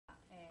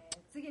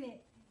次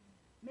に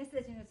メッセ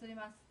ージに移り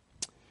ます。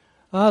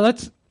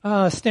Let's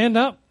stand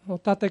up. お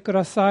立ってく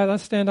ださい.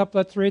 Let's stand up.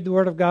 Let's read the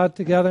Word of God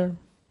together.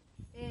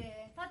 立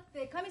っ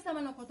て神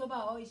様の言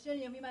葉を一緒に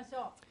読みまし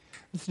ょ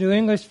う。 Let's do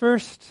English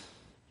first.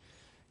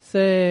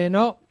 Say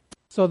no.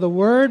 So the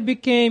Word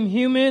became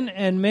human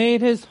and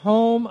made his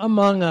home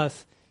among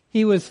us.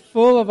 He was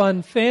full of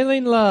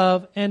unfailing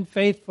love and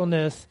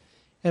faithfulness,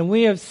 and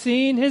we have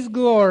seen his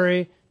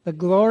glory, the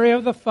glory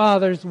of the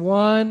Father's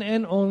one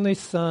and only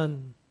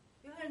Son.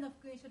 ヨハネの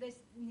福音書です。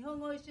日本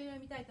語を一緒に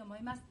読みたいと思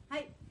います。は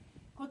い。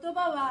言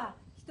葉は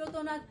人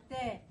となっ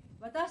て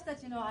私た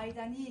ちの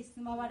間に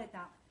住まわれ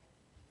た。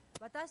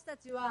私た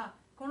ちは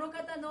この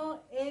方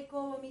の栄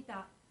光を見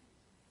た。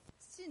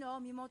父の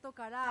身元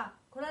から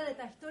来られ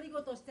た独り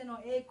子としての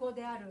栄光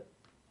である。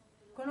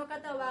この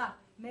方は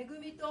恵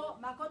みと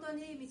誠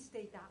に満ち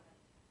ていた。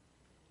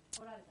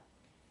おられ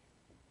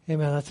た。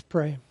Amen. Let's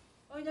pray.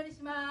 お祈り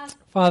します。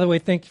 Father, we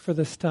thank you for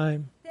this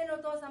time. 天のお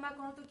父様、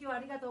この時をあ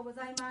りがとうご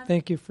ざいます。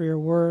 Thank you for your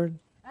Word.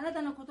 あな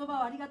たの言葉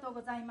をありがとう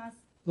ございます。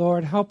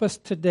 Lord, help us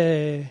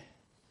today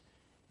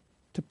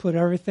to put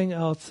everything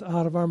else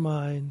out of our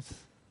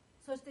minds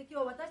そして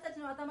今日私たち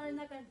の頭の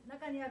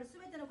中にあるす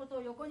べてのこと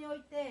を横に置い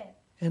て、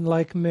 and,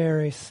 like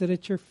Mary, sit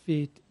at your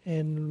feet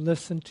and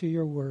listen to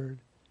your Word.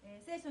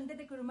 聖書に出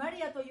てくるマ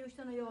リアという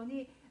人のよう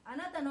にあ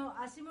なたの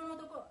足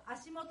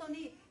元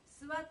に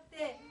座っ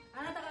て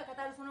あなたが語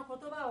るその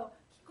言葉を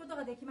聞くこと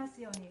ができま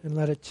すように。 And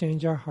let it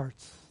change our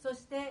hearts. そ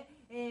して、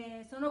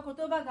その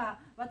言葉が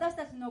私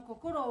たちの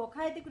心を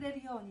変えてくれ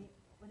るように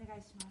お願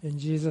いします。 In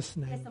Jesus' イエス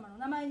name. 様の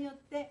名前によっ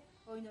て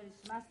お祈り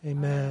します。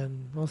 Amen.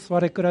 お座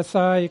りくだ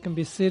さい. You can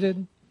be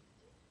seated.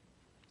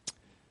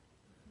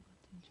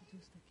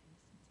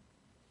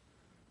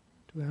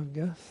 Do we have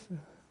guests?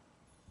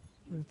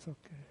 It's okay.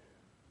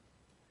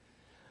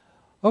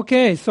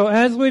 Okay, so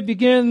as we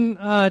begin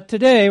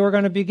today, we're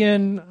going to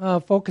begin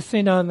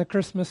focusing on the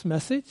Christmas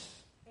message,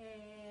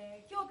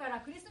 今日から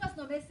クリスマス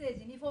のメッセー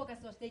ジにフォーカ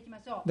スをしていきま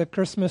しょう。 the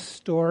Christmas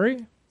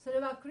story, それ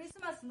はクリス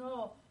マス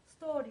のス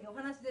トーリー、お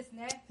話です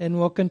ね。 and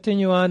we'll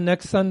continue on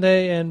next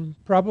Sunday and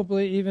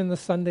probably even the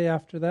Sunday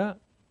after that.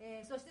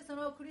 そしてそ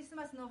のクリス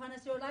マスのお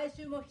話を来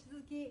週も引き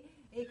続き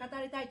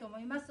語りたいと思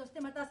います。そして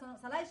またその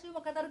再来週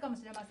も語るかも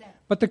しれません。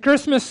 But the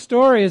Christmas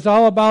story is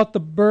all about the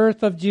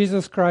birth of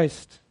Jesus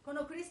Christ. こ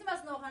のクリスマ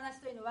スのお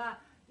話というのは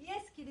イ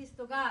エス・キリス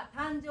トが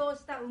誕生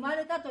した、生ま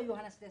れたというお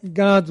話です。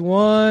 God's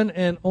one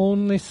and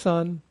only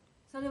Son.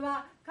 それ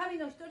は神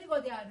の一人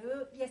子であ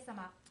るイエス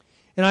様。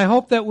 And I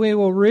hope that we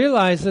will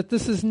realize that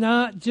this is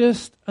not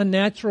just a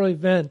natural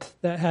event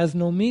that has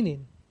no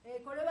meaning.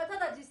 これはた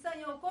だ実際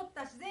に起こっ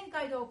た、自然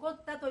界で起こ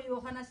ったという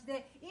お話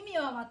で意味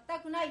は全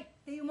くないっ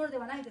ていうもので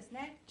はないです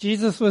ね。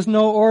 Jesus was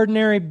no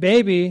ordinary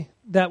baby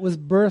that was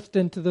birthed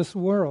into this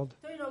world.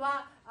 というの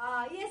は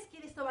イエス・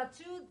キリストは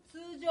通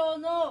常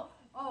の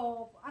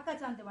赤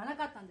ちゃんではな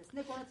かったんです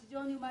ね。この地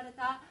上に生まれ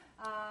た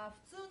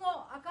普通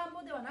の赤ん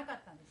坊ではなかっ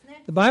たんです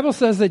ね。 The Bible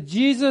says that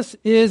Jesus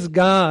is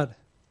God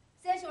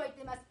聖書は言っ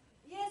ています。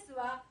イエス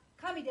は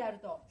神である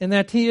と。 and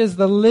that he is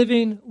the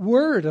living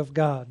Word of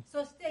God.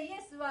 そしてイ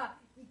エスは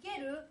生け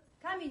る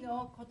神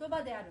の言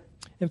葉である。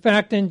 In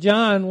fact, in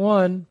John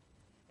 1,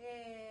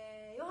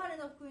 ヨハネ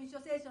の福音書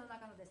聖書の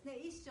中のですね、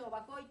一章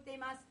はこう言ってい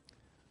ます。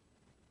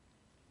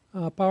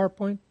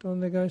PowerPoint お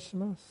願いし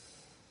ま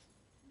す.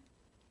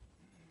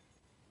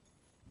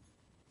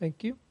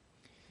 Thank you.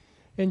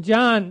 And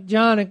John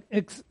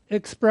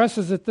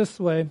expresses it this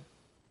way,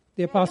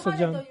 the ヨ Apostle ハ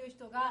ネ John. という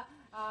人が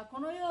こ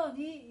のよう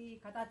に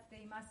語って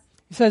います。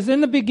 He says,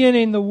 in the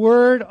beginning, the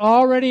Word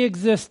already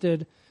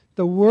existed.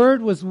 The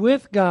Word was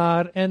with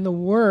God, and the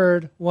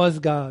Word was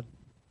God.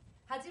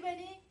 はじめ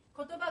に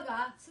言葉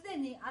がすで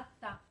にあっ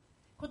た。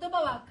言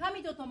葉は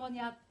神と共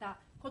にあった。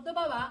言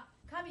葉は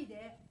神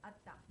であっ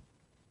た。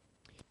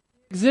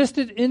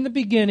 Existed in the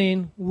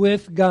beginning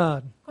with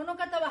God. この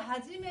方はは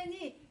じめ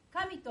に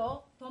神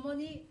と共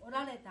にお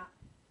られた。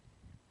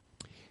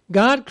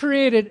 God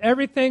created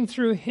everything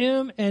through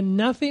Him, and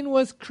nothing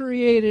was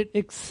created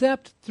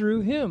except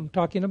through Him.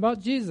 Talking about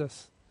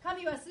Jesus.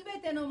 神はすべ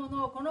てのも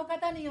のをこの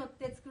方によっ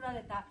て作ら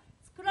れた。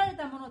作られ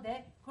たもの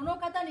で、この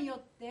方によ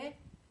って、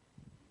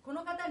こ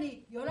の方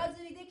によら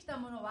ずにできた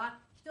ものは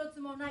一つ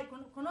もない。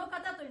この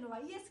方というのは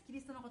イエス・キ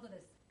リストのことで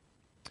す。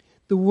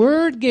 The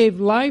Word gave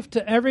life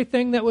to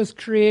everything that was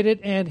created,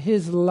 and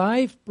His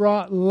life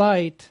brought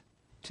light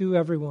to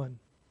everyone.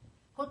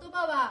 言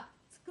葉は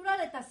作ら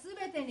れたす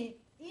べてに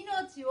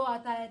命を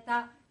与え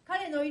た。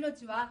彼の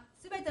命は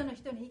すべての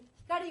人に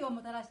光を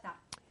もたらした。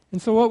 And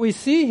so what we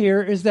see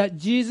here is that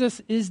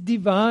Jesus is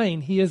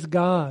divine. He is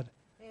God.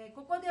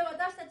 ここで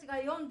私たちが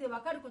読んで分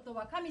かること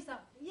は神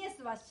様、イエ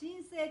スは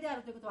神聖であ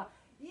るということは、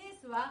イエ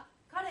スは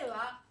彼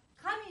は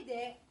神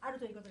である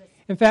ということです。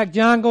 In fact,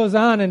 John goes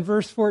on in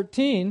verse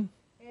 14.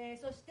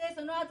 そして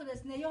その後で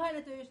すね、ヨハ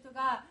ネという人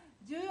が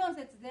14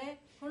節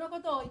でこのこ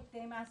とを言って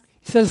います。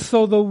 He says,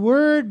 So the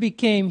Word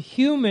became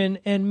human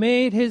and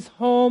made His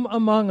home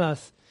among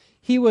us.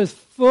 He was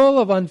full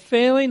of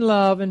unfailing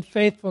love and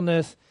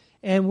faithfulness,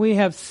 and we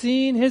have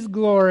seen His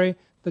glory,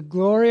 the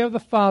glory of the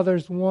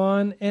Father's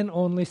one and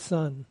only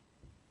Son.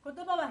 言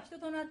葉は人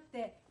となっ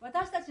て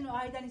私たちの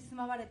間に住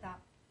まわれた。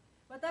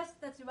私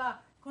たち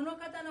はこの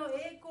方の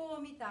栄光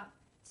を見た。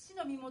父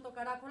の身元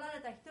から来られ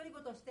た一人子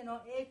として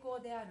の栄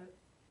光である。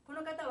こ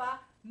の方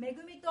は恵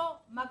みと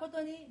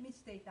誠に満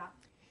ちていた。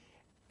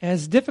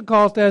As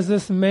difficult as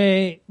this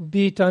may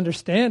be to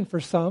understand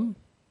for some,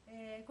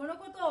 この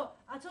こと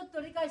をちょっと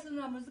理解する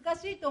のは難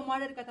しいと思わ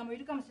れる方もい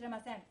るかもしれま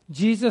せん。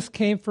Jesus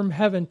came from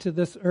heaven to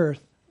this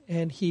earth,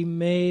 and he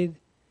made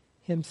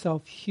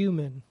himself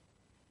human.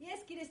 イエ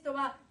ス・キリスト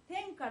は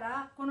天か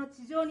らこの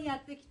地上にや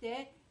ってき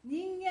て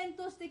人間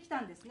として来た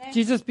んですね。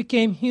Jesus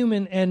became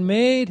human and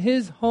made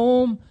his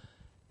home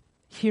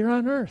here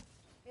on earth.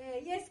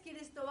 イエス・キ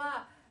リスト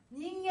は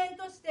人間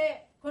とし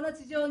てこの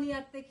地上に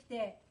やってき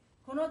て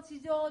この地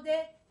上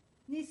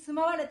に住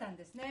まわれたん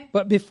ですね。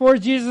 But before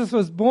Jesus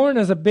was born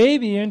as a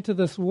baby into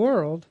this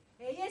world,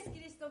 イエス・キ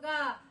リスト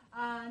が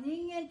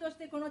人間とし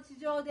てこの地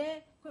上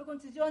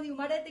に生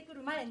まれてく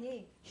る前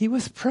に he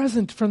was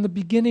present from the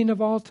beginning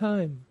of all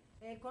time.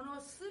 こ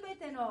のすべ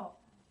ての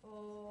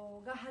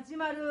が始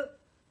まる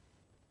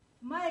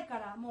前か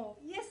らも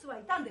うイエスは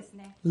いたんです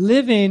ね。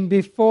 Living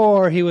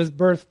before he was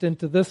birthed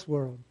into this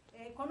world.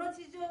 この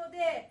地上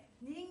で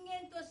人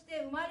間とし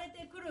て生まれ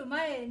てくる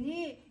前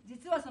に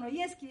実はそのイ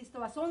エス・キリスト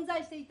は存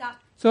在していた。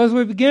 So as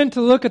we begin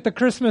to look at the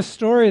Christmas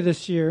story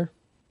this year,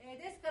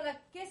 ですから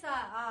今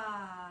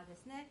朝で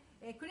すね、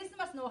クリス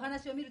マスのお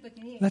話を見ると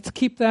きに、 let's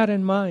keep that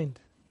in mind,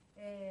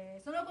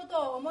 そのこ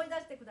とを思い出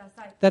してくだ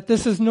さい。 that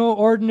this is no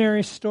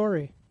ordinary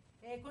story.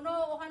 こ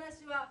のお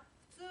話は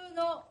普通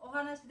のお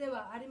話で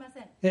はありませ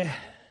ん。 Yeah.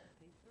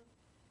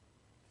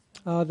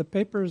 The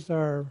papers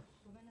are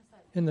ごめんなさ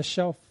い。 in the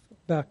shelf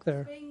back ス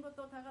there. ペイン語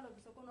とタガログ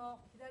そこの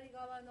左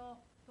側の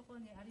ところ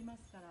にありま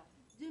すから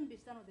準備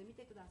したので見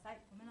てください。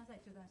ごめんなさい、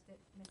中断して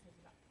メッセー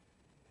ジが。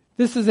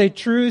 This is a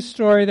true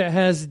story that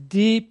has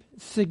deep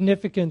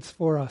significance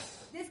for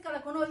us. ですか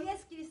らこのイエ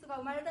ス・キリストが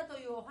生まれたと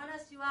いうお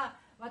話は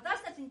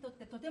私たちにとっ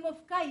てとても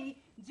深い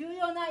重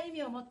要な意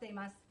味を持ってい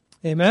ます。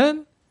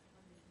 Amen?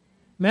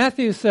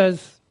 Matthew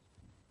says,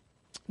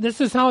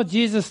 this is how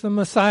Jesus the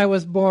Messiah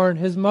was born.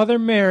 His mother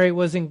Mary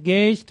was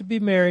engaged to be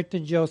married to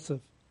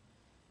Joseph.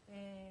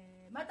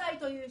 マタイ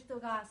という人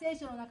が聖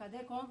書の中で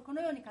こ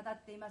のように語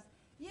っています。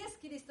イエス・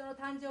キリストの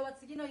誕生は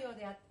次のよう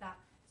であった。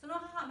その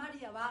母マ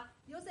リアは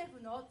ヨセ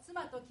フの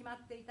妻と決ま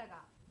っていた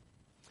が、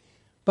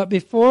 But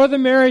before the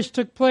marriage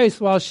took place,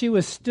 while she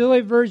was still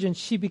a virgin,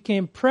 she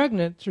became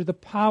pregnant through the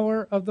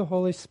power of the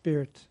Holy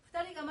Spirit.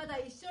 二人がまだ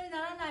一緒に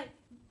ならない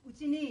う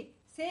ちに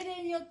聖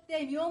霊によっ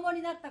て身重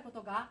になったこ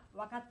とが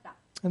分かった。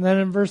 And then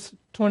in verse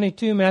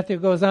 22, Matthew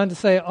goes on to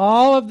say,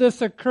 all of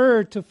this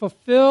occurred to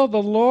fulfill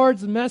the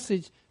Lord's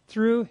message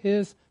through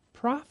his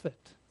prophet.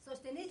 そ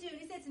して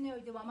22節にお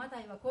いてはマ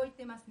タイはこう言っ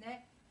てます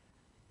ね。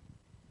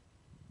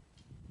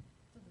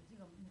ちょっと字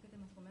が抜けて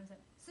ます。ごめんなさい。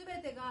す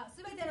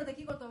べての出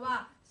来事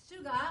は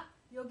主が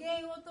予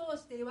言を通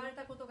して言われ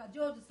たことが成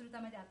就する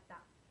ためであった。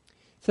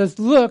 It says,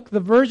 look, the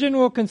virgin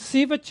will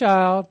conceive a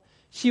child,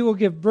 she will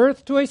give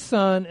birth to a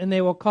son, and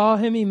they will call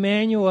him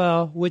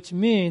Emmanuel, which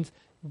means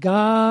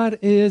God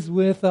is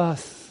with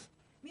us.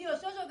 見よ、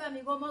処女が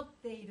身ごもっ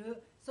てい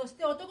る。そし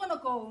て男の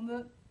子を産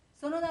む。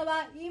その名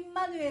はイン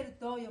マヌエル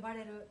と呼ば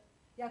れる。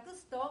訳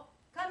すと、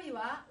神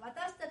は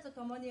私たちと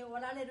共にお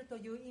られると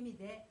いう意味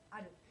であ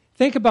る。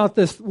 Think about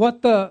this.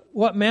 What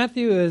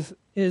Matthew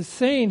is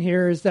saying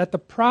here is that the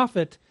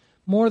prophet,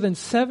 more than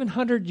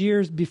 700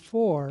 years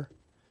before,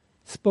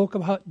 spoke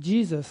of what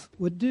Jesus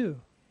would do.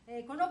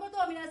 このこ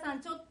とを皆さ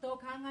んちょっと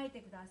考えて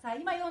くださ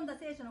い。今読んだ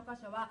聖書の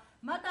箇所は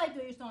マタイと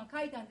いう人が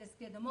書いたんです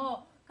けれど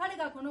も、彼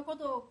がこのこ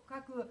とを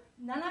書く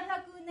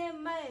700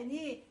年前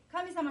に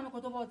神様の言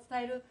葉を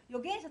伝える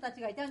預言者が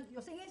い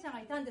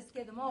たんですけ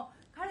れども、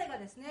彼が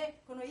です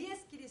ね、このイエ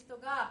ス・キリスト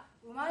が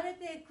生まれ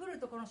てくる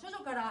と、この処女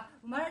から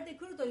生まれて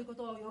くるというこ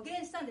とを予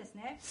言したんです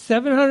ね。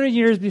700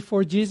 years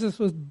before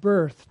Jesus was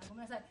birthed, ご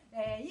めんなさ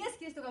い、イエス・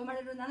キリストが生ま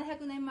れる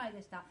700年前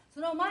でした。そ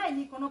の前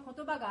にこの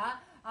言葉が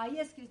イ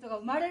エス・キリストが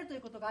生まれるとい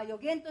うことが予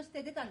言とし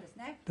て出たんです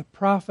ね。 the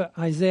prophet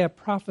Isaiah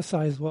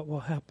prophesies what will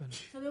happen.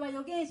 それは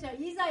預言者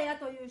イザヤ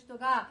という人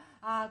が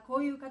こ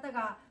ういう方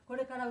がこ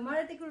れから生ま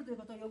れてくるという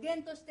ことを予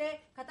言とし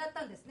て語っ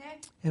たんです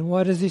ね。 And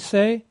what does he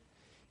say?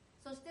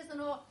 そしてそ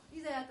の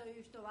イザヤとい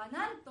う人は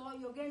何と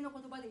預言の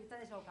言葉で言った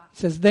でしょうか。 He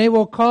says, they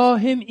will call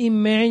him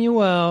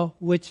Emmanuel,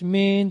 which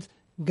means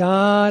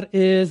God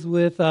is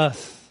with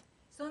us.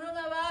 その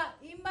名は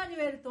インマニ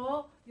ュエル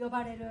と呼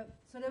ばれる。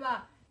それ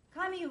は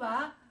神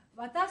は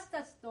私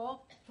たち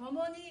と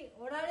共に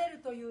おられる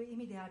という意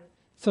味である。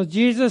 So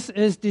Jesus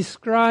is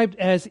described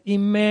as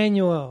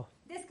Emmanuel.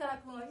 ですから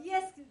このイ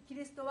エス・キ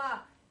リスト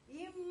は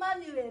インマ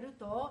ニュエル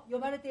と呼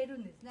ばれている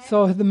んですね。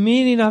 So the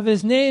meaning of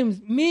his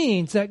name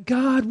means that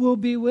God will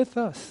be with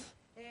us.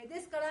 で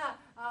すから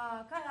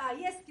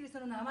イエス・キリスト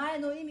の名前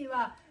の意味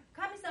は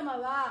神様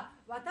は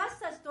私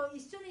たちと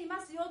一緒にいま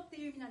すよって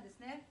いう意味なんです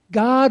ね。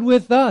 God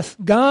with us.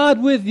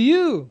 God with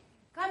you.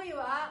 神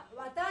は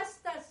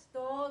私たち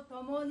と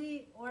共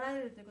におら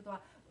れるということ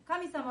は、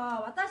神様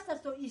は私た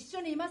ちと一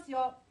緒にいます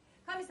よ。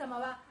神様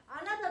は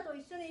あなたと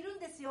一緒にいるん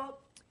ですよ。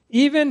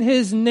 Even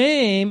his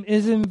name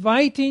is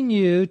inviting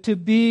you to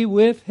be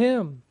with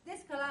him. で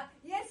すから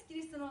イエス・キ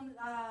リストの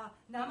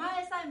名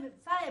前さ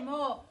え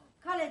も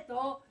彼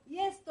とイ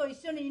エスと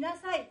一緒にいな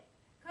さい、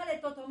彼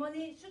と共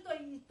に主と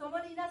共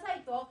にいなさ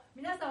いと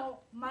皆さん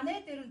を招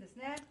いているんです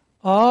ね。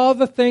 All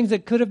the things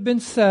that could have been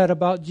said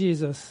about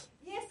Jesus,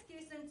 イエス・キ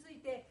リストについ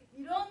て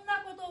いろん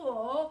なこと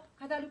を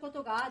語るこ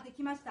とがで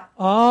きました。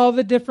 all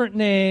the different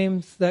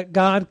names that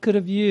God could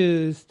have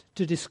used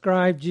to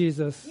describe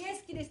Jesus. イエ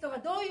ス・キリストが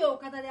どういうお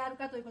方である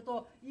かということ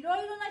をい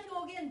ろいろな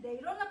表現で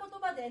いろんな言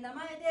葉で名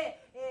前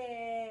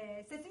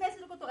で、説明す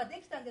ることがで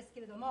きたんです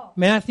けれども、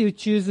 Matthew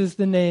chooses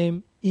the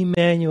name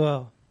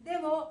Emmanuel. で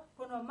も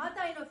このマ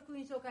タイの福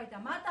音書を書いた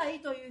マタイ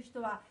という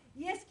人は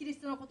イエス・キリ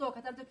ストのことを語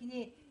るとき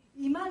に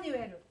イマニュ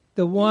エル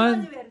The イマ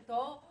one, ニュエル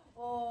と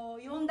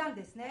呼んだん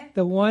ですね。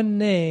 the one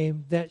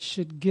name that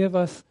should give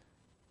us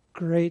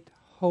great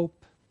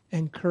hope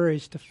and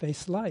courage to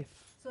face life.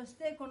 そし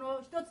てこ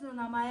の一つの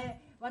名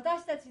前、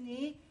私たち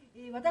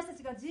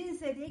が人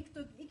生で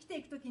生きて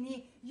いくとき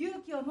に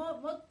勇気を持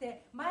っ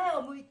て前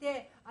を向い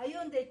て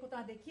歩んでいくこと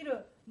ができ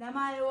る名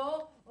前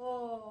を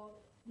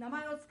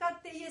使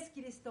ってイエス・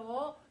キリスト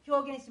を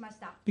表現しまし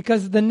た。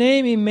 Because the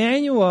name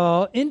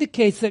Emmanuel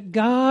indicates that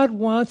God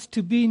wants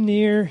to be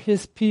near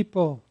his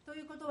people. と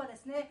いうことはで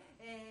すね、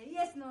イ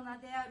エスの名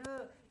であ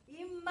る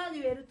インマニ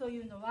ュエルと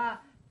いうの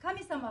は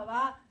神様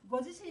はご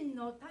自身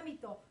の民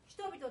と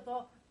人々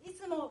とい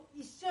つも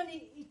一緒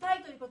にいた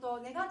いということを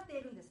願って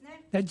いるんです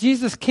ね。 That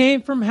Jesus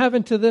came from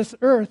heaven to this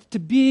earth to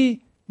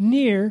be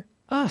near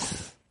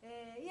us.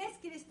 イエ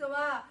ス・キリスト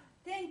は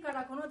天か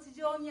らこの地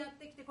上にやっ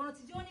てきてこの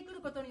地上に来る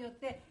ことによっ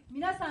て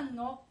皆さん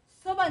の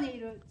そばにい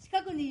る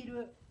近くにい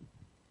る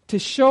To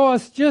show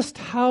us just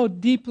how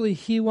deeply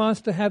he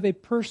wants to have a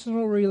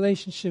personal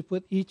relationship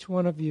with each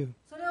one of you.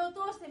 それを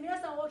通して皆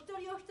さんお一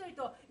人お一人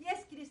とイエ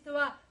ス・キリスト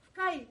は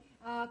深い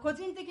個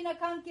人的な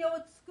関係を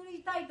作り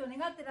たいと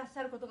願っていらっし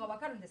ゃることが分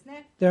かるんです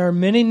ね。 There are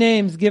many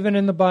names given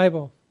in the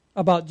Bible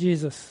about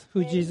Jesus,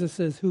 who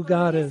Jesus is, who こ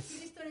の God イエス・キ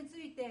is. リストにつ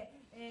いて、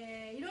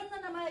いろんな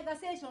名前が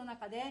聖書の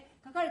中で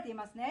書かれてい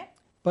ますね。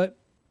 But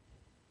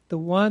the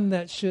one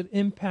that should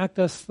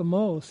impact us the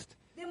most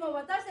でも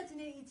私たち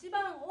に一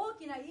番大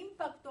きなイン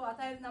パクトを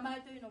与える名前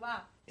というの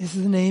は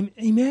is the name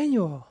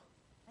Emmanuel,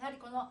 やはり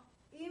この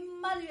イン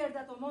マニュエル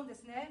だと思うんで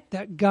すね。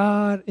 that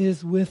God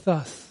is with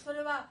us. そ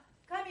れは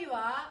神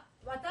は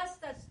私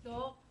たち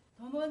と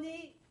共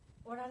に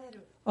おられ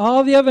る。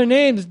 All the other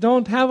names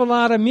don't have a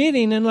lot of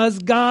meaning unless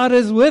God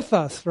is with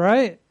us,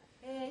 right?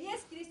 イエ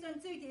ス・キリストに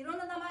ついていろん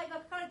な名前が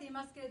書かれてい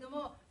ますけれど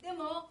も、で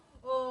も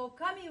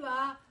神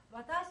は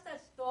私た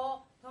ち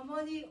と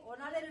共にお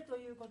られると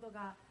いうこと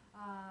が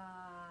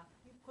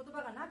言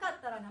葉がなか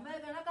ったら、名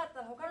前がなかっ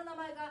たら他の名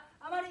前が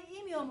あまり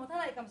意味を持た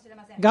ないかもしれ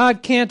ません。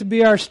 God can't be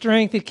our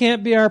strength. He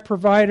can't be our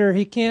provider.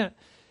 He can't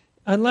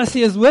unless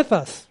he is with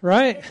us,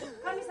 right?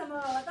 神様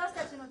は私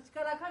たちの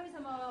力、神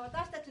様は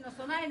私たちの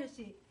備え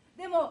主。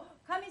でも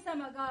神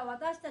様が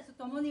私たち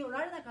と共にお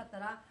られなかった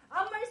ら、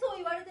あんまりそう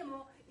言われて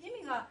も意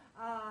味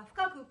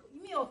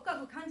を深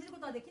く感じるこ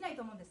とはできない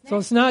と思うんですね。 So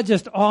it's not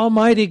just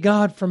Almighty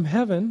God from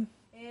heaven.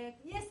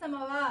 イエス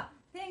様は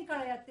天か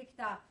らやってき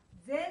た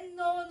全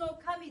能の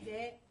神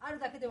である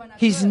だけではなく、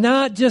 He's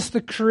not just the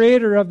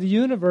creator of the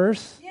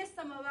universe. イエス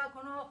様は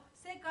この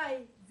世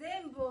界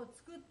全部を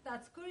作った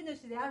作り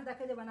主であるだ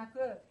けではなく、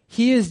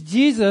 He is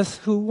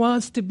Jesus who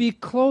wants to be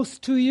close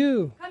to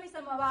you. 神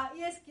様は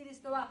イエス・キリ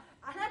ストは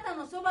あなた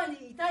のそば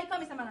にいたい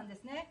神様なんで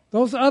すね。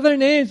 Those other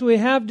names we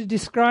have to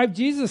describe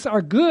Jesus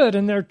are good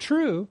and they're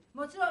true.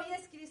 もちろんイエ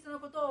ス・キリストの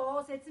こと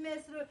を説明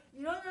する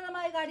いろんな名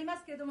前がありま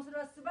すけれども、それ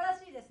は素晴ら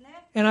しいですね。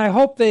 And I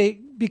hope they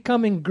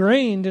become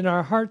ingrained in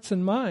our hearts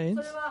and そ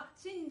minds. れは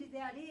真理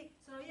であり、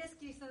そのイエス・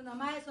キリストの名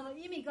前、その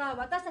意味が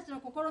私たちの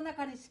心の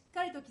中にしっ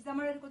かりと刻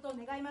まれることを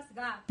願います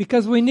が、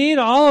 Because we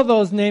need all of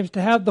those names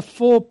to have the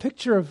full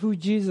picture of who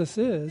Jesus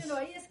とい is. うの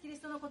はイエス・キリ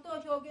ストのことを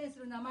表現す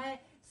る名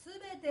前す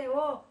べて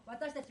を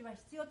私たちは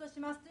必要とし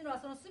ますというのは、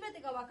そのすべ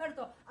てが分かる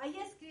と、イ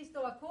エス・キリス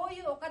トはこう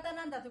いうお方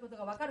なんだということ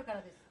が分かるか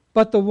らです。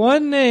 But the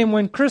one name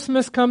when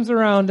Christmas comes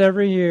around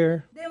every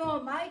year, で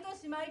も毎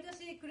年毎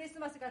年クリス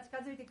マスが近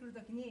づいてくると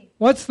きに、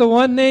 what's the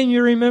one name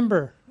you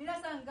remember? 皆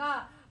さん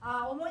が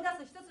思い出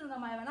す一つの名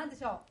前は何で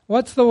しょう。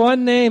 What's the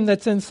one name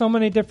that's in so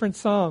many different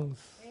songs?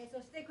 そ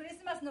してクリ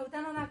スマスの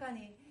歌の中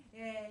に、い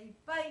っ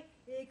ぱい、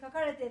書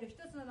かれている一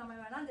つの名前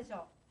は何でしょう。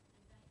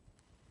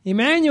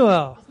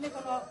 Emmanuel. ですね、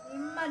このイ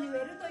ンマニュ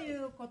エルとい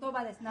う言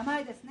葉です。名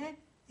前ですね。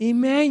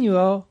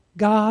 Emmanuel,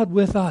 God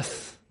with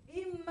us. イ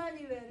ンマ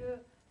ニュエ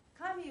ル、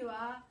神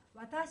は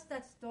私た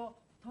ちと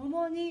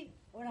共に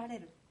おられ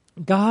る。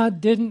 God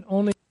didn't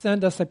only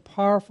send us a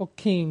powerful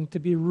king to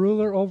be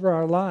ruler over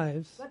our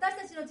lives. 私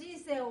たちの人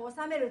生を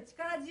治める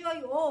力強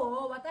い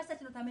王を私た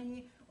ちのため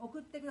に送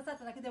ってくださっ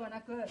ただけでは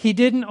なく、 He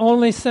didn't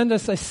only send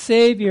us a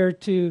savior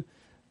to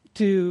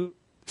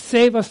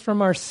save us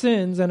from our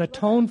sins and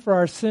atone for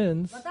our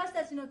sins.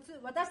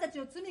 私たち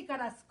を罪か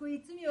ら救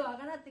い、罪をあ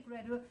がなってく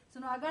れるそ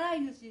のあがな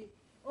い主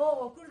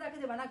を送るだけ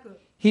ではなく、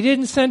He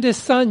didn't send His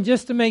Son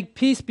just to make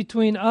peace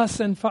between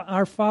us and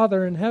our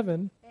Father in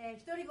heaven.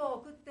 一人子を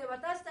送って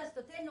私たち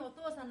と天のお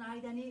父さんの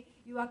間に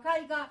和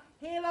解が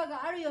平和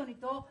があるように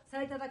とさ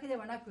れただけで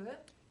はなく、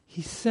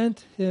He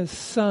sent His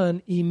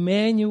Son,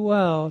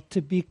 Emmanuel,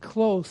 to be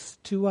close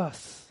to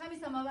us. 神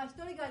様は一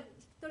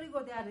人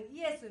子である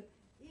イエス、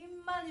イ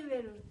ンマニュ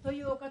エルと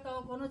いうお方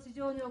をこの地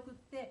上に送っ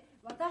て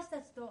私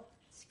たちと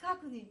近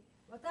くに、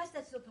私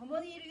たちと共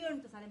にいるよう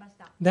にとされまし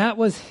た。That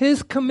was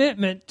His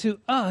commitment to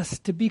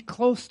us to be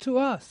close to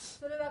us.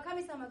 それは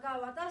神様が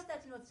私た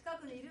ちの近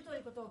くにいるとい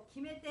うことを決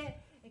め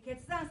て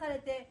決断され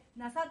て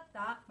なさっ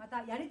た、ま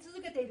たやり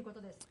続けているこ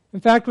とです。In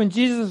fact, when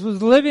Jesus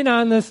was living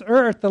on this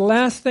earth, the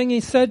last thing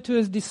He said to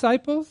His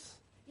disciples,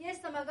 イエ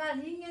ス様が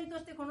人間と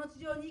してこの地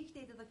上に生きて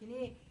いたとき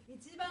に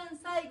一番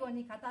最後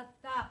に語っ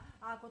た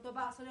言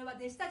葉、それは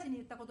弟子たちに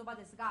言った言葉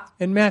ですが、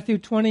 in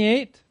Matthew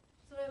 28,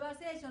 それは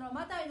聖書の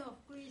マタイの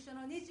福音書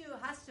の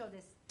28章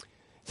です。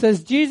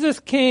 says, Jesus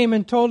came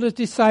and told His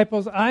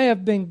disciples, I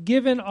have been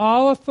given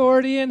all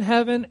authority in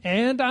heaven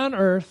and on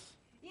earth.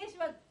 イエ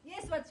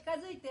スは近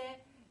づい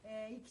て、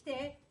生き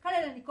て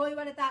彼らにこう言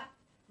われた。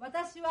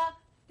私は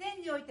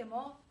天において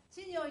も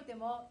地において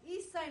も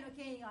一切の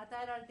権威が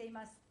与えられてい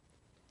ます。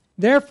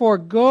 Therefore,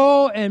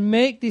 go and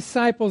make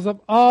disciples of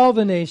all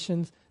the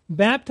nations,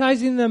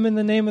 baptizing them in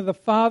the name of the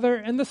Father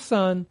and the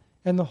Son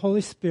and the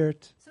Holy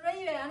Spirit. それ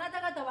ゆえあな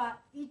た方は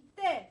行っ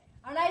て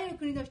あらゆる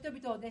国の人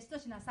々を弟子と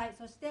しなさい。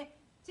そして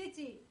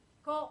父、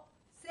子、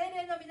聖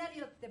霊の皆に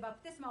よってバ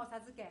プテスマを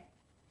授け、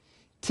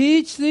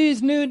 Teach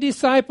these new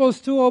disciples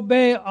to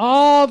obey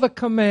all the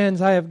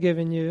commands I have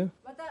given you.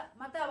 ま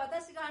た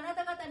私があな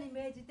た方に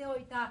命じてお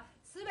いた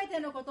すべて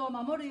のことを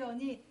守るよう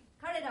に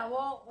彼ら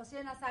を教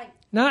えなさい。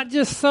 Not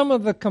just some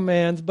of the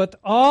commands, but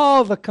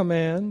all the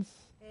commands.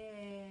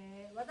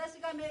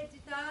 私が命じ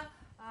た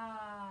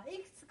い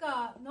くつ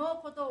かの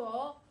こと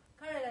を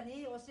彼ら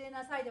に教え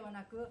なさいでは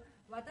なく、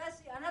あ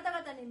なた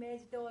方に命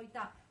じておい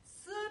た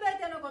す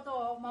べてのこ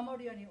とを守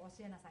るように教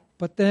えなさい。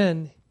 But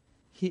then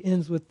He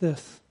ends with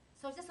this.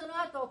 そしてその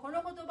後こ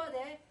の言葉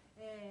で、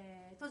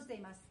閉じて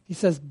います。 He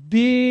says,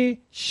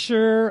 Be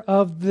sure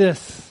of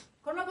this.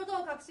 このこ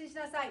とを確信し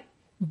なさい。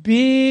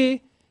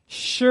 Be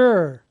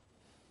sure.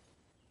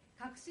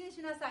 確信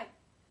しなさい。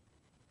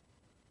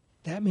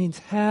 That means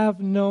have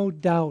no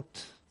doubt.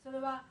 それ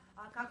は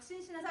確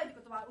信しなさいという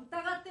ことは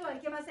疑っては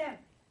いけません。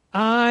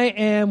 I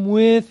am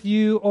with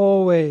you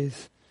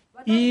always,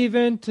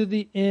 even to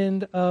the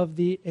end of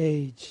the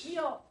age. 見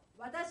よ、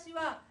私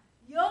は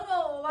世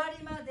の終わ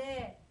りま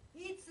で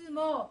いつ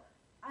も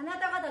あな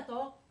た方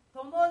と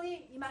共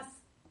にいま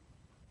す。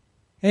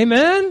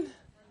 Amen?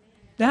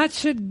 That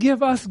should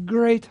give us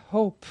great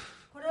hope.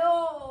 これ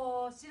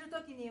を知る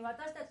ときに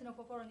私たちの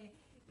心に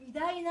偉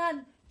大な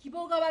希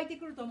望が湧いて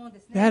くると思うんで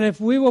すね。 That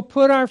if we will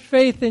put our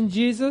faith in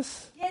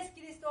Jesus, イエス・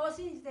キリストを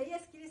信じてイエ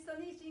ス・キリスト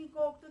に信仰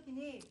を置くとき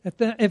に、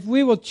 if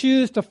we will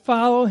choose to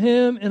follow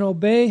Him and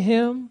obey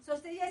Him, そ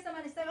してイエス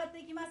様に従って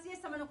いきます、イエ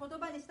ス様の言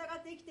葉に従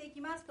って生きていき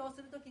ますと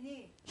するとき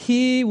に、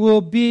 He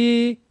will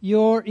be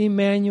your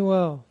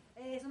Emmanuel.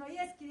 そのイ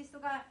エス・キリスト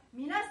が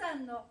皆さ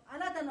んのあ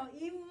なたの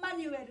インマ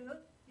ニュエ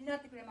ルにな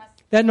ってくれま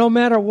す。 That no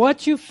matter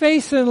what you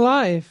face in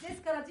life, で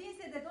すから人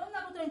生でどん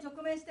なことに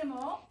直面して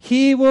も、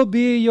 He will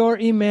be your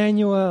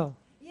Emmanuel.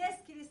 イエ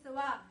ス・キリスト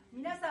は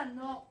皆さん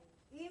の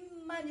イ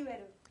ンマニュエ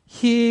ル、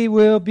 He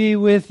will be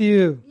with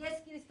you. イ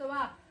エス・キリスト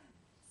は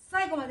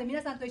最後まで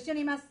皆さんと一緒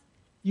にいます。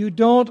 You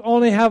don't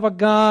only have a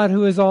God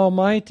who is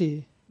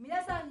almighty.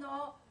 皆さん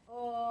の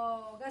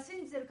が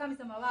信じている神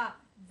様は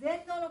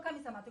全能の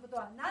神様ということ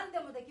は何で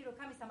もできる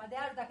神様で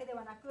あるだけで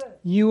はなく、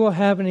 You will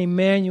have an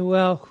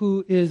Emmanuel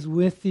who is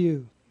with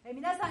you.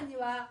 皆さんに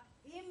は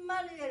イン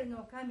マニュエル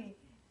の神、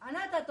あ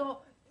なた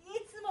とい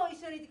つも一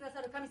緒にいてくだ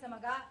さる神様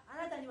が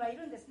あなたにはい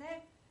るんです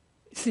ね。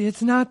 See,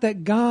 it's not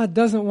that God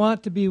doesn't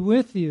want to be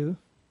with you.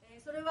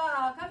 それ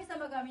は神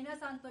様が皆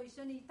さんと一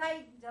緒にい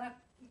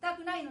た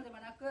くないのでは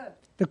なく、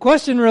 The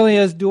question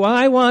really is, do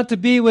I want to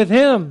be with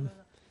Him?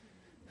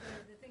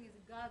 The thing is,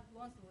 God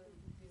wants to be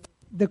with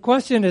you. The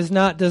question is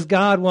not, does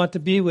God want to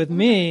be with すい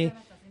me?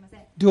 ませ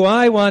ん。 Do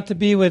I want to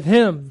be with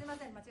Him? すいま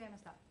せん、間違えま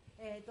した。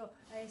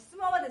質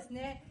問はです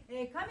ね、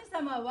神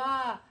様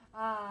は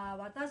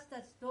私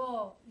たち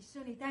と一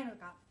緒にいたいの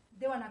か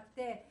ではなく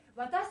て、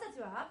私たち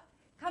は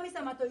神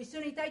様と一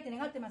緒にいたいって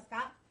願ってます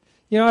か？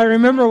 You know, I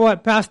remember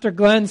what Pastor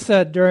Glenn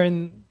said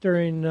during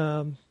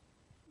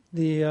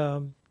the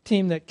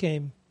team that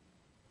came.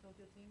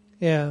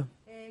 Yeah.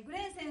 グ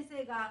レン先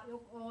生が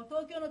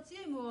東京のチ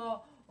ーム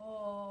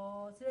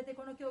を連れて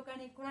この教会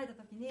に来られた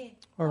ときに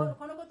この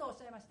ことをおっ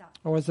しゃいました。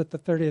 Or was it the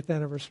 30th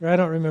anniversary? I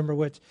don't remember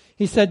which.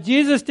 He said,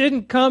 Jesus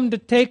didn't come to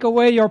take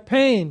away your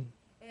pain.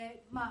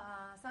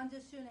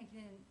 30周年記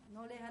念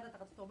の礼拝だった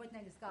かちょっと覚えてな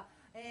いんですが、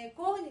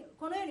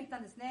このように言った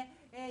んですね。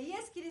イ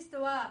エス・キリス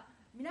トは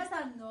皆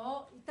さん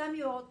の痛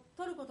みを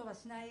取ることは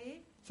しな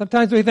い。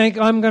 Sometimes we think,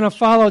 I'm going to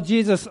follow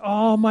Jesus.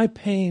 All my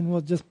pain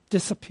will just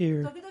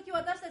disappear. 時々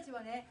私たち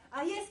はね、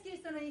イエス・キリ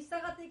ストに従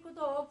っていくこ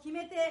とを決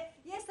めて、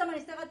イエス様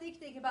に従って生き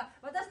ていけば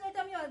私の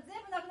痛みは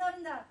全部なくなる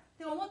んだっ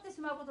って思ってし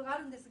まうことがあ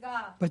るんです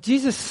が、 But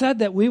Jesus said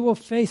that we will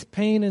face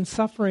pain and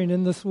suffering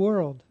in this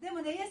world. で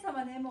もね、イエス様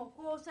はね、も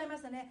うこうおっしゃいま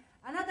したね。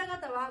あなた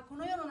方はこ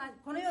の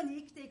世に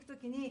生きていくと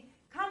きに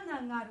困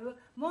難がある、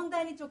問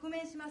題に直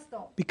面します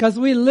と。 Because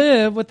we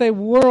live with a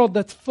world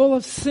that's full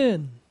of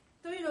sin.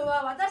 というの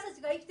は、私た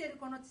ちが生きている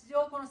この地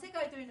上、この世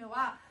界というの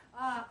は、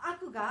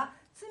悪が、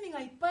罪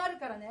がいっぱいある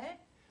からね。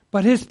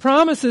But his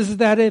promise is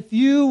that if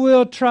you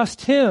will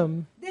trust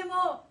him, で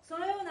も、そ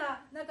のよう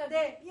な中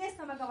で、イエス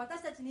様が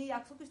私たちに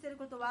約束している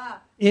こと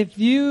は、 if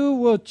you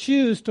will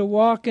choose to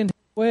walk in his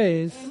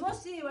ways, も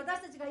し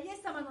私たちがイエ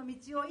ス様の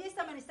道をイエス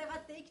様に従っ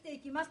て生きてい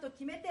きますと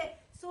決め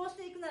て、そうし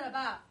ていくなら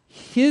ば、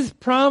 his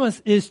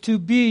promise is to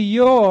be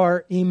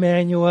your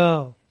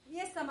Emmanuel. イ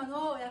エス様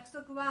の約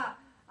束は、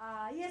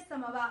イエス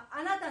様は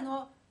あなた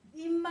の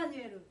インマニ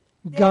ュエル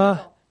で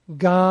ある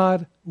God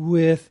と。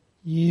 with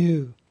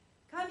you.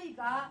 神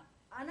が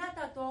あな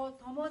たと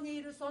共に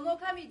いるその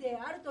神で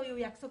あるという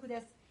約束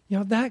です。 You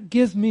know, that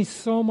gives me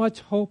so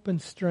much hope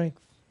and strength.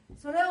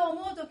 それを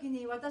思うとき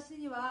に私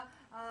には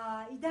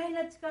偉大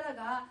な力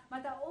がま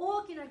た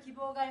大きな希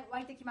望が湧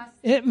いてきます。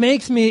 It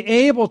makes me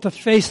able to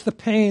face the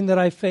pain that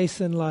I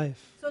face in life.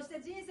 そし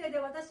て人生で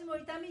私も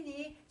痛み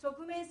に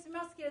直面し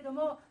ますけれど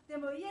も、で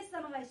もイエス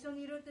様が一緒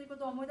にいるというこ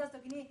とを思い出すと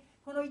きに、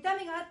この痛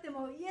みがあって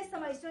もイエス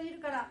様一緒にいる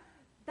から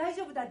大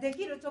丈夫だ、で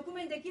きる、直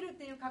面できるっ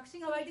ていう確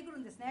信が湧いてくる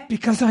んですね。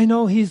 Because I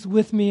know he's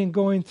with me and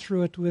going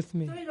through it with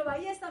me. というのは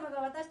イエス様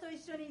が私と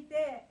一緒にい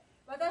て、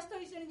私と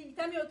一緒に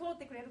痛みを通っ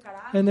てくれるか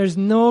ら。 And there's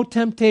no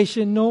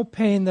temptation, no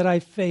pain that I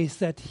face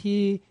that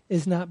he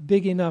is not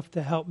big enough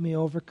to help me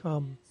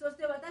overcome. そし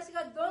て私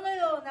がどの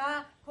よう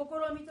な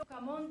試みとか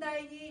問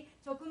題に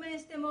直面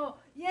しても、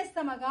イエス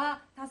様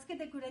が助け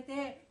てくれ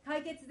て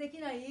解決でき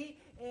ない、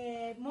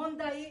問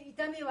題、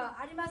痛みは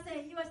ありませ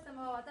ん。イエス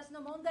様は私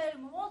の問題よ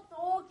りももっと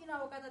大き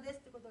なお方で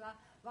すということが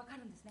分か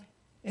るんですね。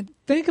 And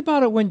think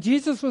about it, when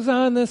Jesus was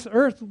on this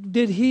earth,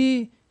 did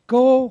he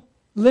go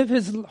live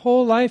his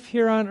whole life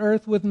here on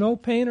earth with no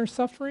pain or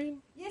suffering?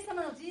 イエス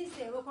様の人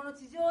生を、この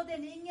地上で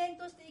人間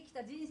として生き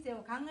た人生を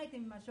考えて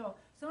みましょう。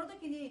その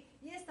時に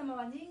イエス様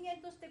は人間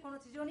としてこの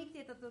地上に生き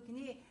ていた時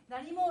に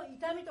何も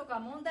痛みとか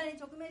問題に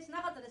直面し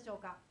なかったでしょう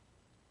か。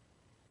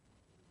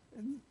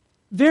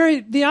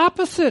 The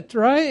opposite,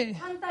 right?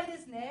 反対で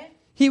すね。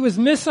 He was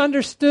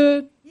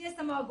misunderstood. イエス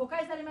様は誤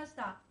解されまし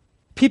た。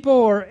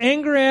 People were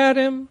angry at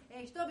him,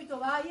 人々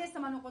はイエス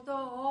様のこと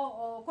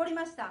を怒り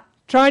ました。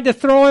 tried to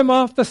throw him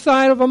off the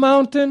side of a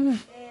mountain,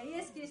 イ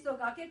エス・キリストを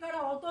崖か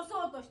ら落と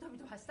そうと人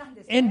々はしたん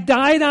です、 and ね。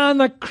 died on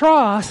the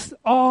cross,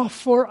 all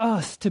for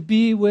us, to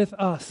be with そ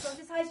us. し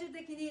て最終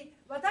的に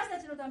私た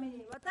ちのため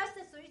に、私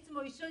たちといつ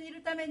も一緒にい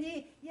るため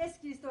にイエス・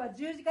キリストは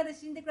十字架で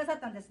死んでくださっ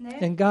たんですね。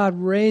 And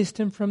God raised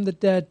him from the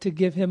dead to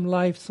give him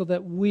life so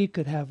that we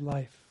could have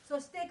life. そ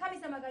して神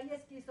様がイ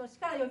エス・キリストを死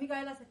からよみが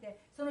えらせて、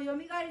そのよ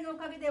みがえりのお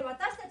かげで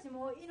私たち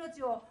も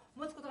命を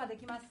持つことがで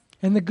きます。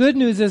 And the good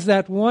news is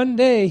that one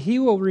day he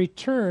will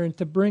return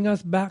to bring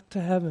us back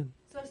to heaven.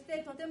 そし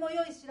てとても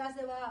良い知ら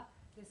せは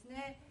です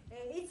ね、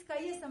いつか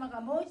イエス様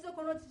がもう一度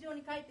この地上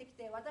に帰ってき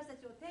て私た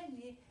ちを天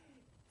に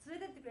連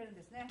れてってくれるん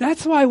ですね。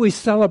 That's why we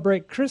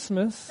celebrate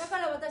Christmas. だか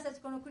ら私たち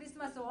このクリス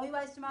マスをお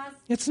祝いします。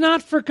 It's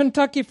not for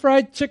Kentucky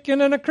Fried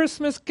Chicken and a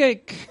Christmas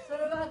cake. そ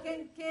れはケ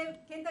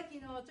ンタッキ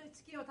ーの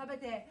チキンを食べ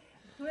て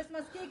クリスマ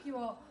スケーキ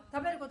を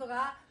食べること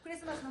がクリ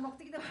スマスの目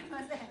的ではありま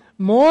せん。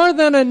 More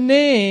than a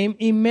name,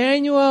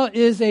 Emmanuel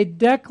is a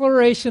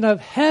declaration of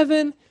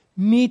heaven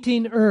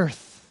meeting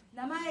earth.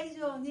 名前以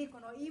上にこ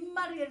のイン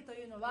マヌエルと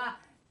いうのは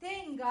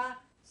天が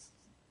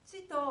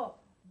地と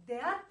出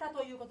会った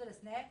ということで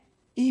すね。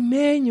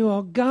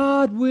 Emmanuel,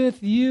 God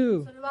with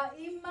you. それは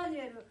インマヌ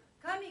エル、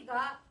神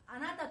があ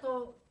なた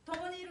と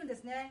共にいるんで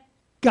すね。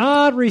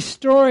 God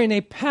restoring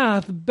a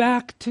path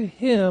back to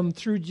him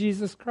through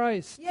Jesus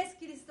Christ. イエス・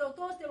キリストを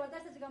通して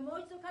私たちがも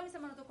う一度神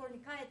様のところに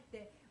帰っ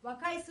て和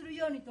解する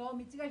ようにと道が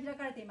開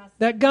かれています。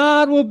 That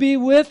God will be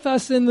with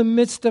us in the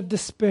midst of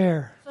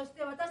despair. そし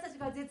て私たち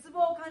が絶望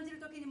を感じる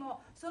ときに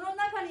も、その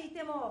中にい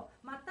ても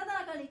真っ只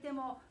中にいて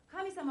も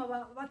神様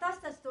は私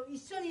たちと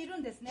一緒にいる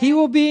んですね。 He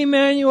will be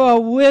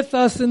Emmanuel with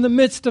us in the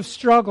midst of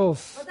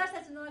struggles. 私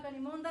たちの中に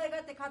問題が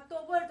あって葛藤を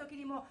覚えるとき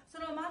にも、そ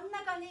の真ん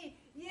中に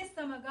イエス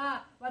様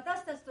が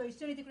私たちと一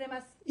緒にいてくれ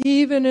ます。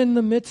 Even in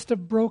the midst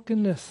of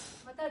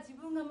brokenness. また自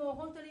分がもう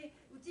本当に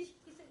打ちひ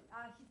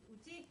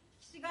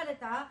しがれ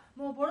た、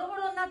もうボロボ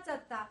ロになっちゃ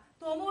った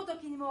と思うと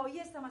きにもイ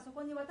エス様はそ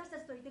こに私た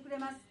ちといてくれ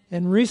ます。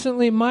 And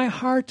recently my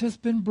heart has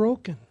been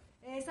broken.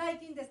 最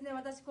近ですね、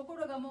私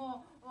心が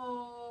も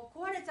う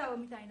壊れちゃう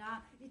みたい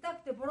な、痛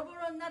くてボロボ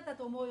ロになった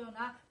と思うよう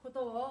なこ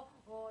と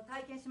を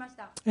体験しまし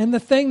た。 And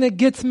the thing that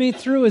gets me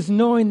through is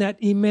knowing that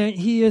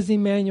He is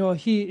Emmanuel.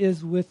 He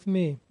is with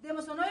me. で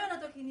もそのような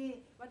時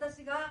に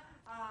私が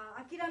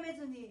諦め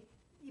ずに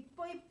一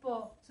歩一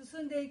歩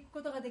進んでいく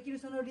ことができる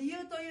その理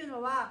由という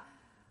のは、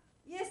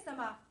イエス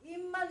様、イ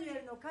ンマヌエ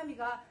ルの神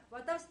が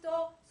私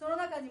とその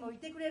中にもい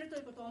てくれると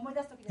いうことを思い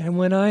出す時です。 And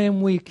when I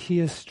am weak,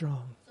 He is strong.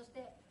 そし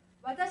て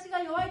私が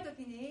弱い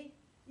時に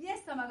イエ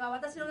ス様が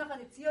私の中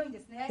で強いんで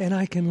すね。 And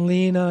I can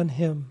lean on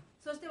Him.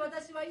 そそして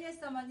私はイエス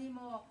様に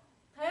も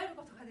頼る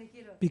ことができ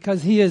る。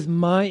 because He is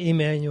my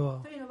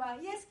Emmanuel, というのは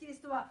イエス・キリ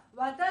ストは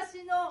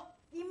私の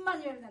インマ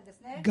ニュエルなんで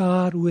すね。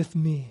 God with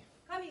me.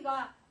 神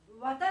が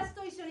私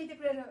と一緒にいて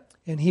くれる。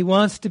 And He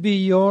wants to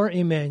be your そ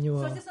し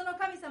Emmanuel, てその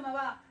神様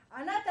は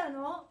あなた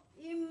の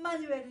インマ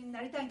ニュエルに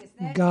なりたいんです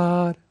ね。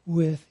 God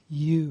with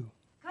you.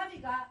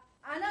 神が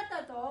あな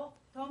たと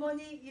共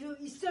にいる、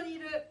一緒にい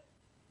る。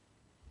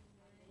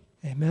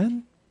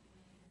 Amen?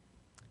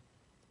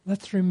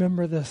 Let's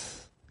remember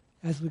this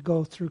as we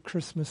go through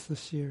Christmas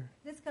this year.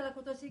 ですから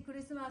今年ク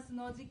リスマス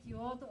の時期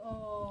を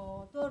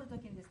通ると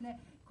きにですね、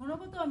この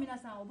ことを皆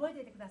さん覚え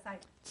ていてください。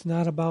 It's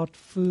not about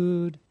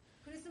food.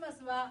 クリスマ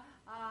スは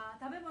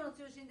食べ物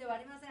中心ではあ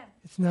りません。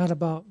 It's not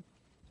about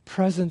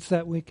presents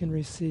that we can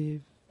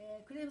receive.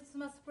 クリス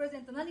マスプレゼ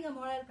ント何が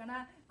もらえるか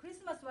な。クリ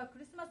スマスはク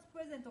リスマスプ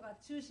レゼントが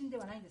中心で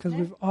はないんです Because ね。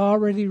 we've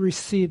already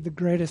received the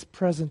greatest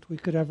present we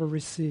could ever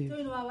receive. と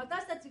いうのは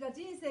私たちが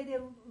人生で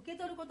受け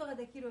取ることが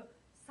できる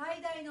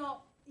最大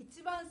の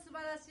一番素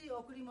晴らしい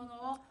贈り物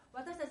を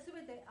私たちす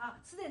べて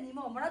すでに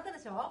もうもらったで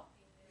しょ。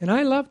 And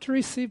I love to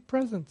receive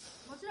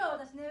presents, もちろん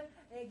私ね、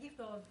ギフ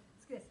ト好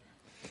きです。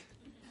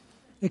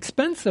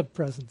 expensive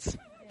presents.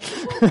 贈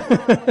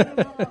り物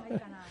がいい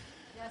かな。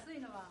安い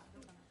のはど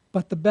うかな。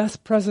 But the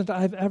best present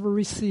I've ever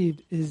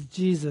received is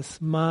Jesus,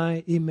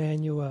 my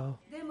Emmanuel.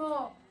 で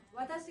も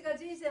私が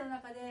人生の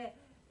中で、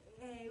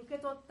受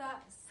け取っ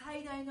た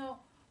最大の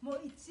も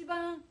う一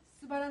番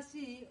素晴らし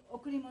い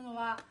贈り物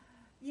は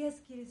イエ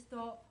ス・キリス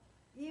ト、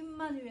イン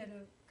マニュエ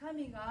ル、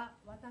神が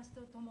私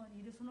と共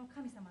にいるその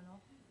神様の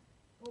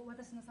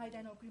私の最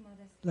大の贈り物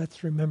です。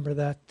 Let's remember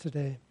that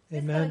today. で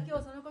すから Amen. 今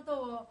日そのこ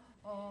と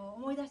を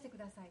思い出してく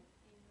ださい。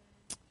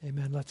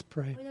 Amen. Let's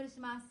pray. お祈りし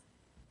ます。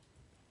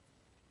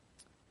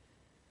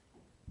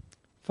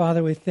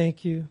 Father, we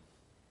thank you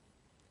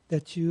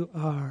that you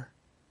have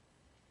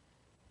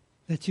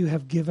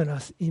given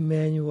us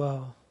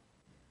Emmanuel,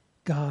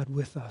 God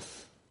with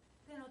us.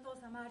 天のお父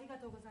様ありが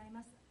とうござい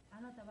ます。あ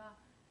なたは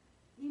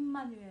イン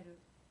マニュエル、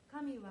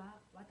神は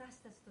私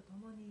たちと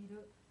共にい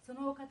るそ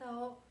のお方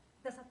を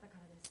くださったか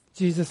らです。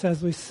 Jesus,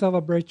 as we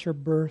celebrate your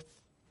birth,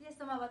 イエス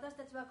様、私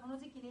たちはこの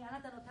時期にあな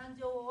たの誕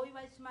生をお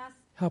祝いします。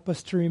 help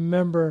us to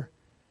remember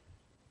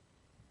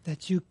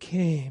that you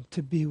came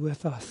to be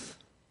with us.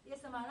 イエ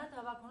ス様、あな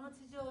たはこの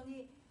地上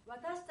に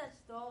私た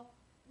ちと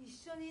一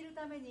緒にいる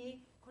ため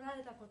に来ら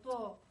れたこ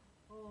と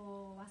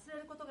を忘れ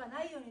ることが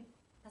ないように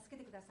助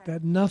けてください。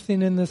 That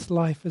nothing in this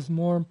life is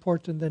more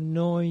important than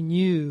knowing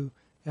you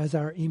as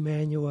our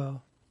Emmanuel.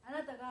 あ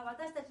なたが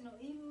私たちの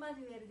インマ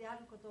ニュエルであ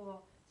ること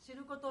を知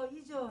ること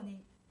以上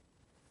に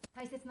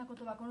大切なこ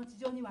とはこの地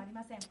上にはあり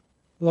ません。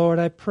 Lord,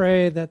 I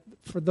pray that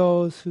for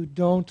those who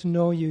don't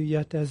know you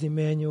yet as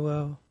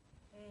Emmanuel,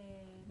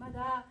 ま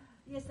だ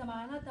イエス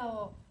様、あなた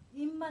を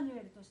インマニュ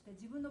エルとして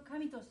自分の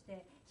神とし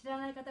て知ら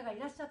ない方がい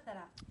らっしゃった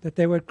ら、 that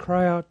they would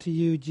cry out to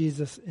you,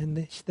 Jesus,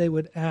 and they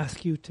would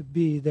ask you to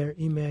be their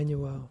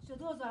Emmanuel. どう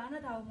ぞあな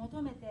たを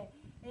求めて、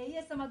イ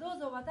エス様、どう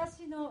ぞ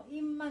私のイ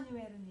ンマニュ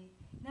エルに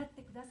なっ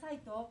てください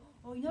と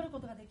祈るこ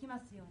とができま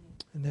すように。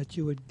 And that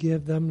you would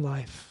give them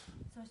life.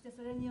 そして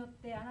それによっ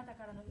てあなた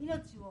からの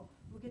命を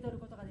受け取る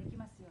ことができ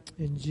ますよ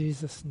うに。 In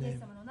Jesus' イエ name. ス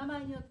様の名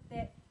前によっ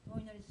てお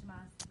祈りし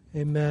ます。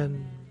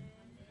 Amen.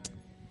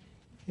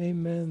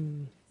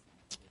 Amen.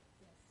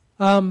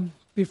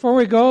 Before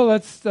we go,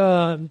 let's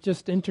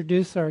just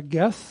introduce our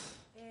guests.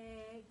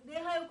 礼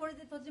拝をこれ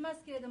で閉じま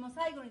すけれども、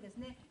最後にです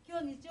ね、今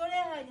日日曜礼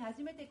拝に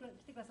初めて来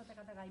てくださった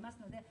方がいます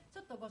ので、ち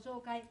ょっとご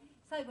紹介、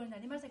最後にな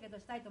りましたけど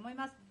したいと思い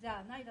ます。じゃ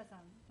あ、ナイラさん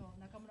と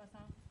中村さ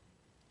ん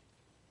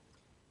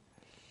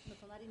の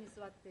隣に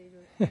座ってい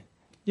る。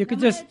You can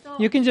just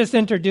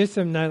introduce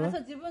them, あ、 Nyla. そ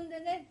う、自分で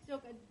ね、紹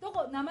介、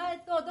名前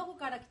とどこ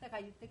から来たか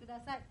言ってくだ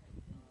さい。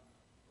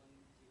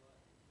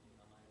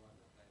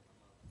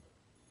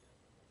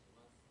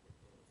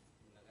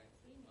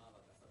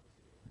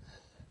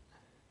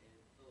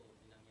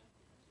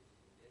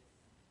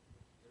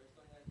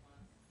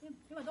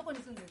今どこに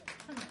住んでるの？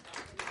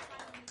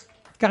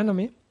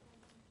 Kanami?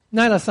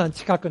 Nyla さん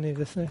近くに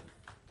ですね。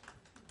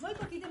もう一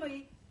個聞いてもい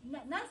い？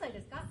何歳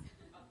ですか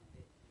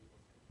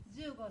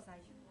？15歳。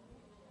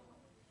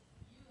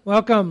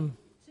Welcome.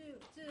 中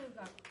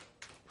学。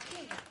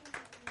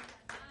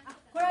あ、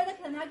この間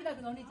来たね、あきら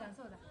くんのお兄ちゃん、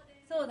そうだ。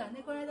そうだ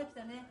ね、この間来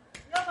たね。よう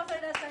こそ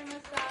いらっしゃいまし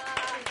た。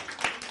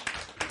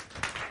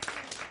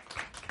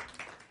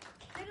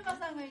テルマ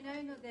さんがいな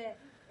いので、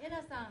エ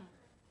ナさん。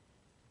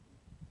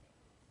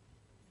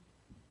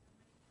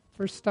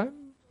First time?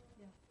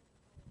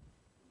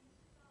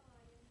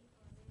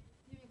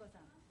 ユミコさ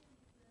ん。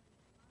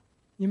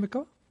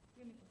 Yumiko?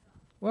 ユミコさ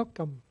ん。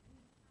 Welcome.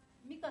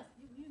 ミカ、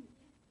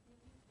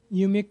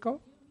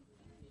Yumiko?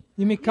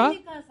 Yumika?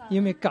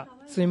 Yumika.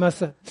 すいま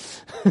せん。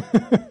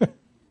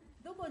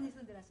どこに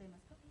住んでらっしゃいま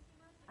すか？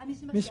あ、三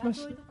島市。三島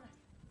市あ、そういうとこ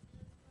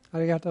ろ。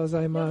ありがとうござ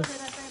いようまこそい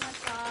らっす。しゃいま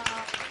し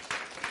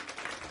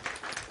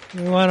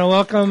た。 We want to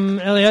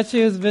welcome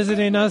Eliachi, who's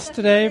visiting us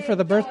today for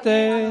the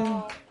birthday. 遊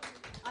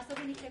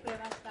びに来てくれ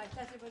ました。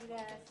久しぶりで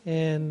す。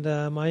And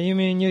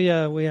Mayumi and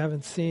Yuya, we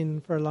haven't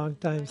seen for a long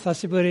time.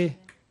 Sashiburi.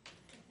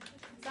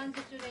 30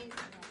周年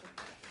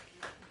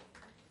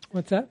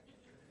What's that?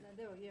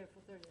 They were here for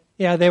 30.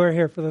 Yeah, they were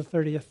here for the 30th.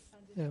 30周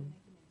Yeah. 年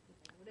記念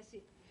嬉し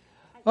い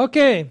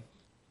Okay.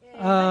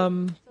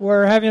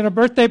 We're having a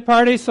birthday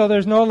party, so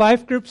there's no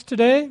life groups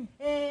today.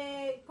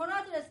 この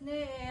後です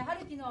ね、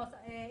春樹の、1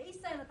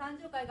歳の誕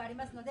生会があり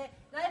ますので、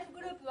ライフ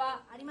グループ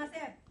はありませ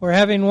ん。 We're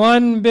having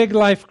one big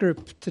life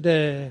group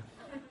today.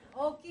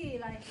 大きい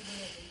ライフグループ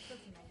一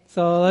つになります。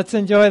 So let's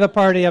enjoy the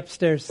party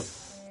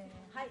upstairs.